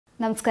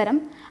നമസ്കാരം.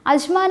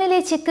 അജ്മാനിലെ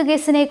ചെക്ക്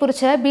കേസിനെ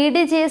കുറിച്ച്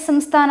BDJS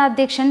സംസ്ഥാന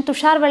അധ്യക്ഷൻ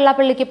തുഷാർ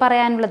വെള്ളാപ്പള്ളിക്ക്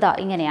പറയാനുള്ളത്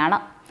ഇങ്ങനെയാണ്.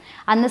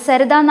 അന്ന്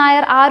സരിത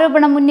നായർ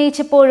ആരോപണം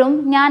ഉന്നയിച്ചപ്പോഴും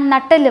ഞാൻ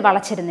നട്ടെല്ല്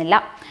വളച്ചിരുന്നില്ല.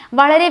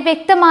 വളരെ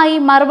വ്യക്തമായി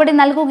മറുപടി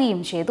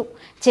നൽകുകയും ചെയ്തു.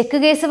 ചെക്ക്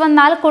കേസ്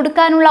വന്നാൽ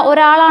കൊടുക്കാനുള്ള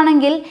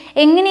ഒരാളാണെങ്കിൽ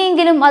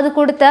എങ്ങനെയെങ്കിലും അത്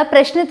കൊടുത്ത്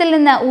പ്രശ്നത്തിൽ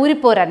നിന്ന്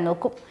ഊരിപ്പോരാൻ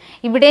നോക്കും.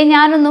 ഇവിടെ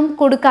ഞാനൊന്നും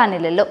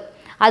കൊടുക്കാനില്ലല്ലോ.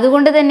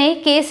 അതുകൊണ്ട് തന്നെ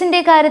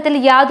കേസിന്റെ കാര്യത്തിൽ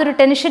യാതൊരു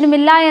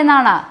ടെൻഷനുമില്ല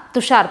എന്നാണ്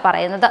തുഷാർ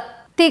പറയുന്നത്.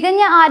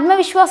 തികഞ്ഞ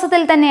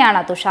ആത്മവിശ്വാസത്തിൽ തന്നെയാണ്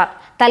തുഷാർ.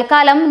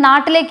 തൽക്കാലം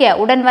നാട്ടിലേക്ക്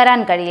ഉടൻ വരാൻ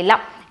കഴിയില്ല.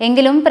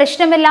 എങ്കിലും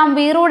പ്രശ്നമെല്ലാം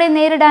വീറോടെ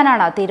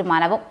നേരിടാനാണ്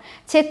തീരുമാനവും.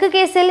 ചെക്ക്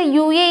കേസിൽ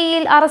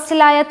UAE-യിൽ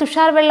അറസ്റ്റിലായ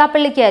തുഷാർ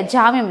വെള്ളാപ്പള്ളിക്ക്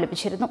ജാമ്യം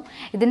ലഭിച്ചിരുന്നു.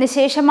 ഇതിന്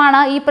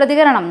ശേഷമാണ് ഈ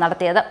പ്രതികരണം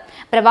നടത്തിയത്.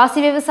 പ്രവാസി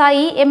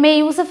വ്യവസായി MA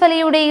യൂസഫ്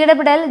അലിയുടെ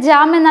ഇടപെടൽ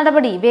ജാമ്യ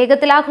നടപടി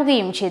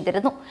വേഗത്തിലാക്കുകയും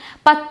ചെയ്തിരുന്നു.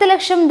 10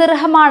 ലക്ഷം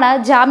ദിർഹമാണ്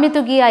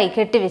ജാമ്യത്തുകയായി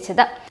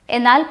കെട്ടിവെച്ചത്.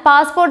 എന്നാൽ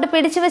പാസ്പോർട്ട്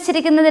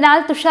പിടിച്ചുവച്ചിരിക്കുന്നതിനാൽ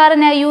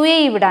തുഷാറിന്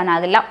UAE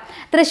വിടാനാകില്ല.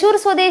 തൃശൂർ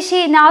സ്വദേശി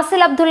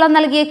നാസിൽ അബ്ദുള്ള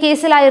നൽകിയ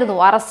കേസിലായിരുന്നു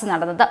അറസ്റ്റ്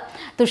നടന്നത്.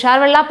 തുഷാർ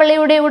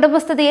വെള്ളാപ്പള്ളിയുടെ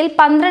ഉടമസ്ഥതയിൽ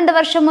 12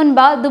 വർഷം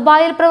മുൻപ്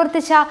ദുബായിൽ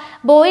പ്രവർത്തിച്ച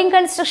ബോയിങ്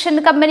കൺസ്ട്രക്ഷൻ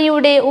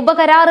കമ്പനിയുടെ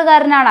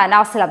ഉപകരാറുകാരനാണ്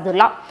നാസിൽ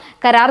അബ്ദുള്ള.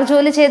 കരാർ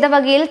ജോലി ചെയ്ത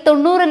വകയിൽ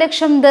 90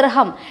 ലക്ഷം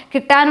ദിർഹം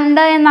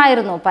കിട്ടാനുണ്ട്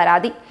എന്നായിരുന്നു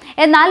പരാതി.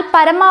 എന്നാൽ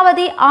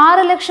പരമാവധി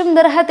 6 ലക്ഷം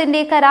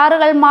ദിർഹത്തിന്റെ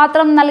കരാറുകൾ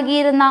മാത്രം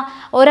നൽകിയിരുന്ന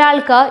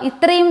ഒരാൾക്ക്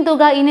ഇത്രയും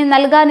തുക ഇനി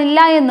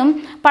നൽകാനില്ല എന്നും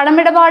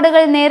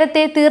പണമിടപാടുകൾ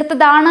നേരത്തെ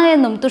തീർത്തതാണ്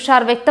എന്നും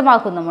തുഷാർ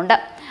വ്യക്തമാക്കുന്നുമുണ്ട്.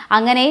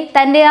 അങ്ങനെ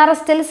തന്റെ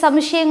അറസ്റ്റിൽ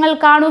സംശയങ്ങൾ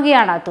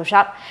കാണുകയാണ്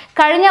തുഷാർ.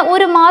 കഴിഞ്ഞ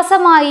ഒരു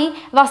മാസമായി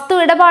വസ്തു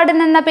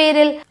ഇടപാടിനെന്ന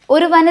പേരിൽ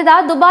ഒരു വനിത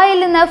ദുബായിൽ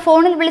നിന്ന്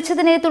ഫോണിൽ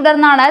വിളിച്ചതിനെ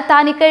തുടർന്നാണ്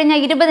താൻ ഇക്കഴിഞ്ഞ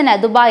 20-ന്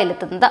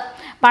ദുബായിലെത്തുന്നത്.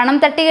 പണം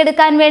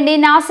തട്ടിയെടുക്കാൻ വേണ്ടി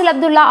നാസിൽ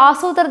അബ്ദുള്ള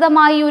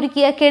ആസൂത്രിതമായി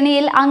ഒരുക്കിയ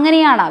കെണിയിൽ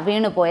അങ്ങനെയാണ്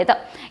വീണുപോയത്.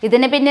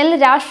 ഇതിന് പിന്നിൽ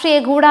രാഷ്ട്രീയ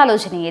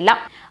ഗൂഢാലോചനയില്ല.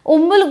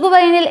 ഉമ്മുൽ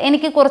ഖുവൈനിൽ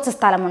എനിക്ക് കുറച്ച്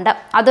സ്ഥലമുണ്ട്.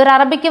 അതൊരു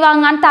അറബിക്ക്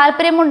വാങ്ങാൻ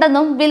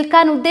താല്പര്യമുണ്ടെന്നും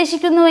വിൽക്കാൻ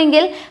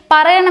ഉദ്ദേശിക്കുന്നുവെങ്കിൽ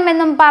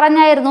പറയണമെന്നും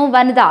പറഞ്ഞായിരുന്നു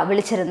വനിത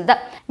വിളിച്ചിരുന്നത്.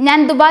 ഞാൻ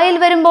ദുബായിൽ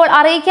വരുമ്പോൾ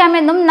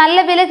അറിയിക്കാമെന്നും നല്ല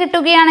വില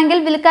കിട്ടുകയാണെങ്കിൽ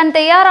വിൽക്കാൻ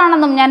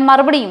തയ്യാറാണെന്നും ഞാൻ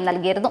മറുപടിയും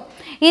നൽകിയിരുന്നു.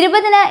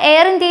 20-ന്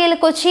എയർ ഇന്ത്യയിൽ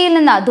കൊച്ചിയിൽ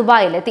നിന്ന്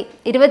ദുബായിലെത്തി.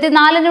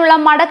 24-നുള്ള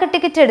മടക്ക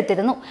ടിക്കറ്റ്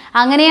എടുത്തിരുന്നു.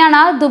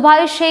 അങ്ങനെയാണ്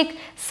ദുബായ് ഷെയ്ഖ്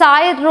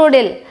സായിദ്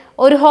റോഡിൽ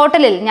ഒരു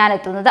ഹോട്ടലിൽ ഞാൻ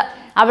എത്തുന്നത്.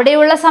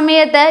 അവിടെയുള്ള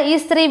സമയത്ത് ഈ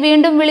സ്ത്രീ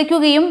വീണ്ടും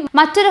വിളിക്കുകയും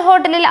മറ്റൊരു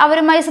ഹോട്ടലിൽ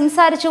അവരുമായി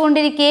സംസാരിച്ചു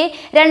കൊണ്ടിരിക്കെ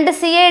 2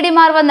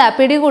 CIDമാർ വന്ന്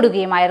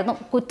പിടികൂടുകയുമായിരുന്നു.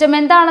 കുറ്റം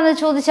എന്താണെന്ന്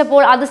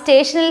ചോദിച്ചപ്പോൾ അത്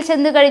സ്റ്റേഷനിൽ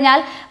ചെന്നു കഴിഞ്ഞാൽ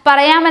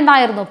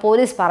പറയാമെന്നായിരുന്നു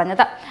പോലീസ്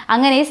പറഞ്ഞത്.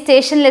 അങ്ങനെ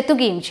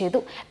സ്റ്റേഷനിലെത്തുകയും ചെയ്തു.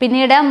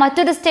 പിന്നീട്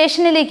മറ്റൊരു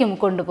സ്റ്റേഷനിലേക്കും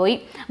കൊണ്ടുപോയി.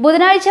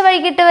 ബുധനാഴ്ച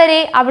വൈകിട്ട് വരെ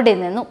അവിടെ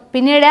നിന്നു.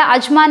 പിന്നീട്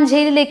അജ്മാൻ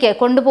ജയിലിലേക്ക്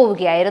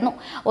കൊണ്ടുപോവുകയായിരുന്നു.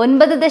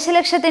 9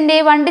 ദശലക്ഷത്തിന്റെ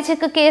വണ്ടി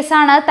ചെക്ക്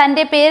കേസാണ്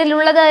തന്റെ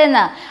പേരിലുള്ളത്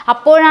എന്ന്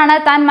അപ്പോഴാണ്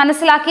താൻ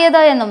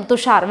മനസ്സിലാക്കിയത് എന്നും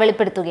തുഷാർ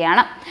വെളിപ്പെടുത്തുകയാണ്.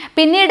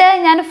 പിന്നീട്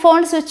ഞാൻ ഫോൺ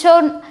സ്വിച്ച്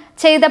ഓൺ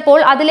ചെയ്തപ്പോൾ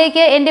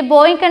അതിലേക്ക് എൻ്റെ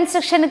ബോയിങ്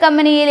കൺസ്ട്രക്ഷൻ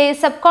കമ്പനിയിലെ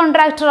സബ്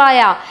കോൺട്രാക്ടറായ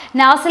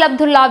നാസിൽ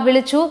അബ്ദുള്ള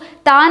വിളിച്ചു.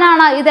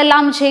 താനാണ്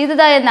ഇതെല്ലാം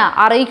ചെയ്തത് എന്ന്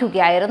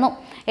അറിയിക്കുകയായിരുന്നു.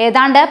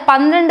 ഏതാണ്ട്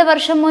 12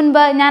 വർഷം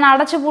മുൻപ് ഞാൻ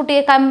അടച്ചുപൂട്ടിയ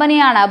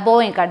കമ്പനിയാണ്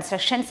ബോയിങ്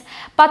കൺസ്ട്രക്ഷൻസ്.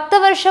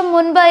 10 വർഷം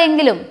മുൻപ്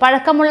എങ്കിലും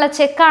പഴക്കമുള്ള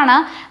ചെക്കാണ്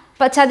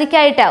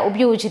ചതിക്കായിട്ട്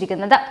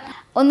ഉപയോഗിച്ചിരിക്കുന്നത്.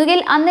 ഒന്നുകിൽ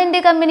അന്ന് എൻ്റെ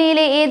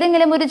കമ്പനിയിലെ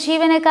ഏതെങ്കിലും ഒരു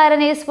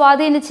ജീവനക്കാരനെ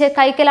സ്വാധീനിച്ച്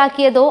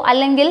കൈക്കലാക്കിയതോ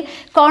അല്ലെങ്കിൽ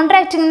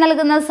കോൺട്രാക്റ്റിംഗ്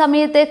നൽകുന്ന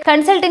സമയത്ത്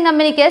കൺസൾട്ടിംഗ്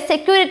കമ്പനിക്ക്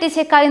സെക്യൂരിറ്റി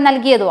ചെക്കായി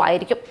നൽകിയതോ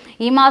ആയിരിക്കും.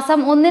 ഈ മാസം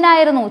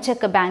 1-നായിരുന്നു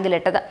ചെക്ക്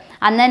ബാങ്കിലിട്ടത്.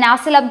 അന്ന്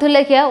നാസിൽ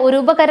അബ്ദുള്ളയ്ക്ക് ഒരു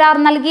ഉപകരാർ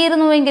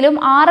നൽകിയിരുന്നുവെങ്കിലും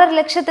 6.5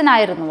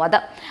 ലക്ഷത്തിനായിരുന്നു അത്.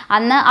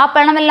 അന്ന് ആ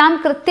പണമെല്ലാം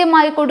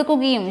കൃത്യമായി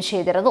കൊടുക്കുകയും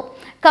ചെയ്തിരുന്നു.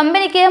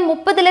 കമ്പനിക്ക്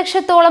 30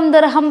 ലക്ഷത്തോളം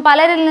ദിർഹം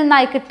പലരിൽ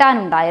നിന്നായി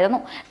കിട്ടാനുണ്ടായിരുന്നു.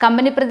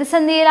 കമ്പനി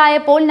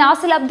പ്രതിസന്ധിയിലായപ്പോൾ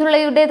നാസിൽ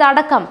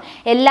അബ്ദുള്ളയുടേതടക്കം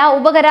എല്ലാ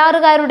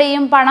ഉപകരാറുകാരുടെയും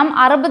പണം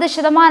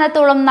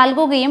 60%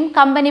 നൽകുകയും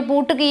കമ്പനി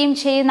പൂട്ടുകയും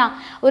ചെയ്യുന്ന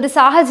ഒരു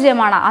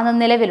സാഹചര്യമാണ് അന്ന്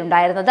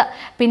നിലവിലുണ്ടായിരുന്നത്.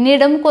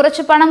 പിന്നീടും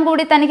കുറച്ചു പണം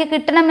കൂടി തനിക്ക്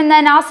കിട്ടണമെന്ന്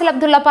നാസിൽ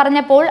അബ്ദുള്ള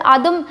പറഞ്ഞപ്പോൾ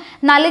അതും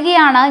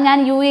നൽകിയാണ് ഞാൻ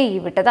UAE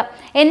വിട്ടത്.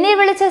 എന്നെ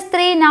വിളിച്ച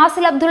സ്ത്രീ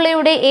നാസിൽ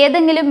അബ്ദുള്ളയുടെ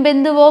ഏതെങ്കിലും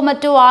ബന്ധുവോ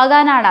മറ്റോ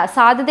ആകാനാണ്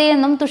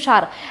സാധ്യതയെന്നും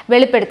തുഷാർ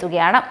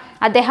വെളിപ്പെടുത്തുകയാണ്.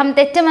 അദ്ദേഹം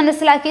തെറ്റ്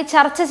മനസ്സിലാക്കി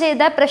ചർച്ച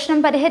ചെയ്ത് പ്രശ്നം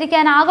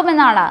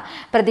പരിഹരിക്കാനാകുമെന്നാണ്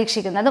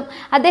പ്രതീക്ഷിക്കുന്നതും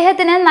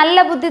അദ്ദേഹത്തിന് നല്ല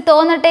ബുദ്ധി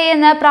തോന്നട്ടെ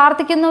എന്ന്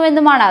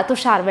പ്രാർത്ഥിക്കുന്നുവെന്നുമാണ്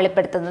തുഷാർ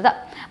വെളിപ്പെടുത്തുന്നത്.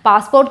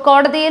 പാസ്പോർട്ട്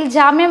കോടതിയിൽ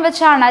ജാമ്യം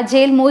വെച്ചാണ്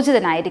ജയിൽ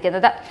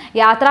മോചിതനായിരിക്കുന്നത്.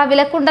 യാത്രാ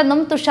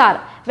വിലക്കുണ്ടെന്നും തുഷാർ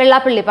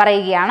വെള്ളാപ്പള്ളി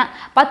പറയുകയാണ്.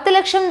 10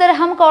 ലക്ഷം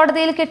ദിർഹം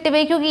കോടതിയിൽ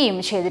കെട്ടിവയ്ക്കുകയും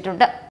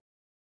ചെയ്തിട്ടുണ്ട്.